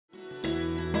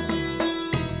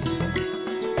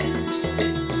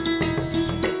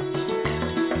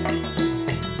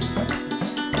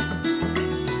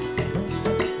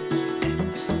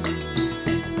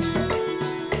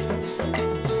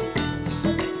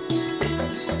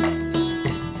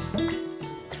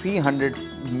300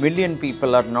 million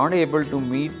people are not able to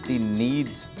meet the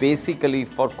needs basically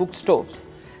for cook stoves.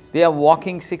 They are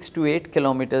walking 6 to 8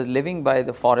 kilometers, living by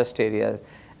the forest areas,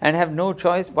 and have no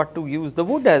choice but to use the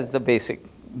wood as the basic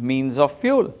means of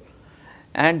fuel.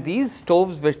 And these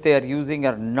stoves which they are using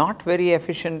are not very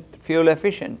efficient, fuel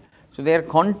efficient, so they are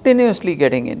continuously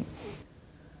getting in.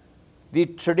 The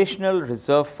traditional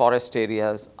reserve forest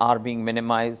areas are being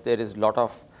minimized. There is a lot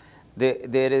of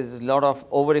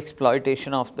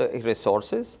overexploitation of the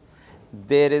resources.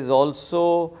 There is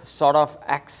also sort of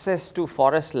access to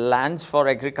forest lands for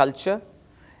agriculture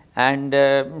and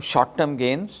short-term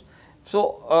gains.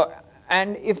 So,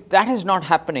 and if that is not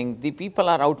happening, the people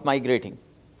are out migrating.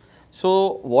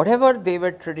 So, whatever they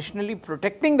were traditionally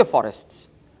protecting the forests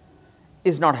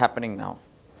is not happening now.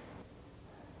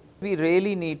 We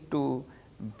really need to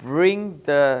bring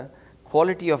the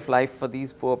quality of life for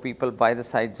these poor people by the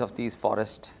sides of these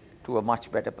forests to a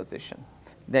much better position.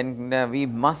 Then we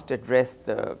must address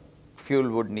the fuel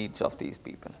wood needs of these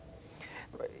people.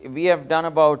 We have done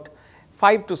about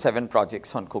 5 to 7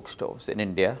 projects on cook stoves in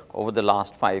India over the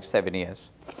last 5-7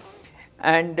 years.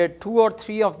 And 2 or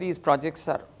 3 of these projects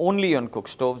are only on cook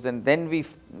stoves, and then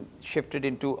we've shifted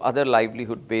into other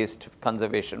livelihood-based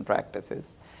conservation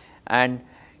practices. And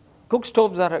cook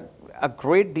stoves are a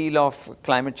great deal of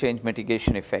climate change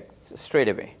mitigation effects straight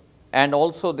away. And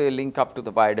also they link up to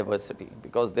the biodiversity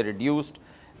because the reduced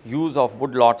use of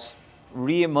woodlots,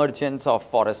 re-emergence of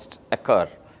forests occur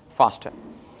faster.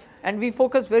 And we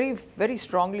focus very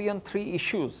strongly on 3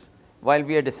 issues while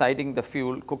we are deciding the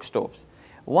fuel cook stoves.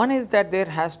 One is that there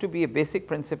has to be a basic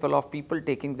principle of people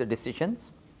taking the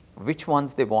decisions, which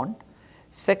ones they want.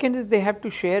 Second is they have to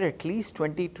share at least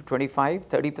 20 to 25,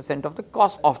 30% of the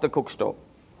cost of the cook stove.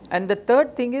 And the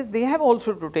third thing is they have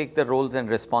also to take the roles and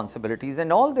responsibilities,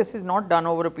 and all this is not done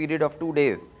over a period of 2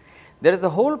 days. There is a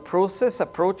whole process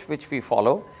approach which we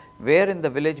follow, where in the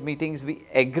village meetings we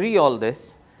agree all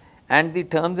this, and the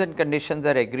terms and conditions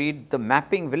are agreed. The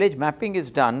mapping, village mapping is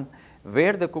done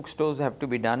where the cook stoves have to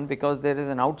be done, because there is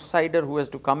an outsider who has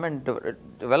to come and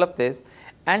develop this,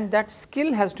 and that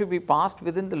skill has to be passed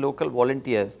within the local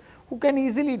volunteers who can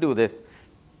easily do this.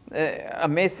 A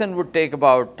mason would take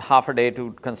about half a day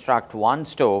to construct one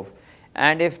stove,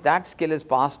 and if that skill is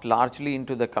passed largely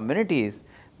into the communities,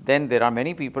 then there are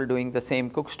many people doing the same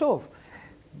cook stove.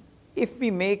 If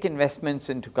we make investments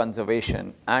into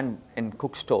conservation and in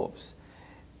cook stoves,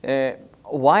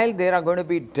 while there are going to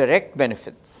be direct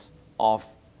benefits of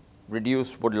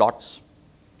reduced woodlots,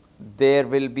 there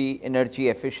will be energy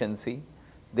efficiency,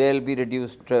 there will be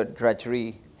reduced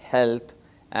drudgery, health,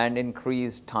 and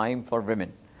increased time for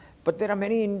women. But there are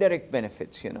many indirect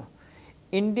benefits, you know.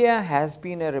 India has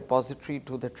been a repository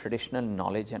to the traditional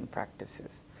knowledge and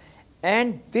practices.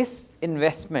 And this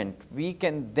investment we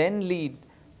can then lead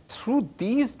through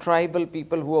these tribal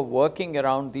people who are working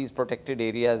around these protected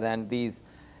areas and these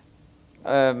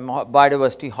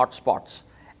biodiversity hotspots,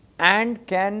 and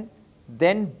can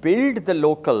then build the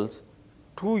locals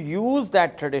to use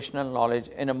that traditional knowledge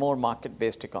in a more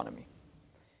market-based economy.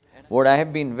 What I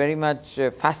have been very much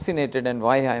fascinated, and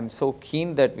why I am so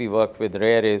keen that we work with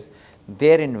RARE, is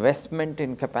their investment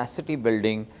in capacity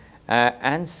building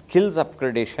and skills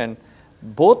upgradation,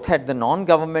 both at the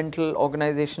non-governmental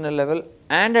organizational level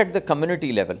and at the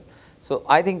community level. So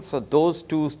I think those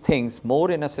 2 things,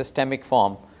 more in a systemic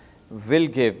form, will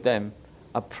give them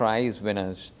a prize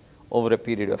winners over a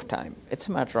period of time. It's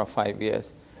a matter of 5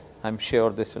 years. I'm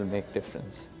sure this will make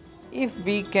difference. If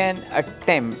we can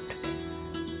attempt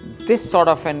this sort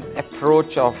of an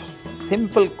approach of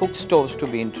simple cook stoves to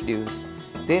be introduced,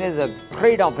 there is a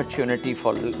great opportunity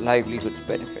for livelihood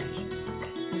benefits.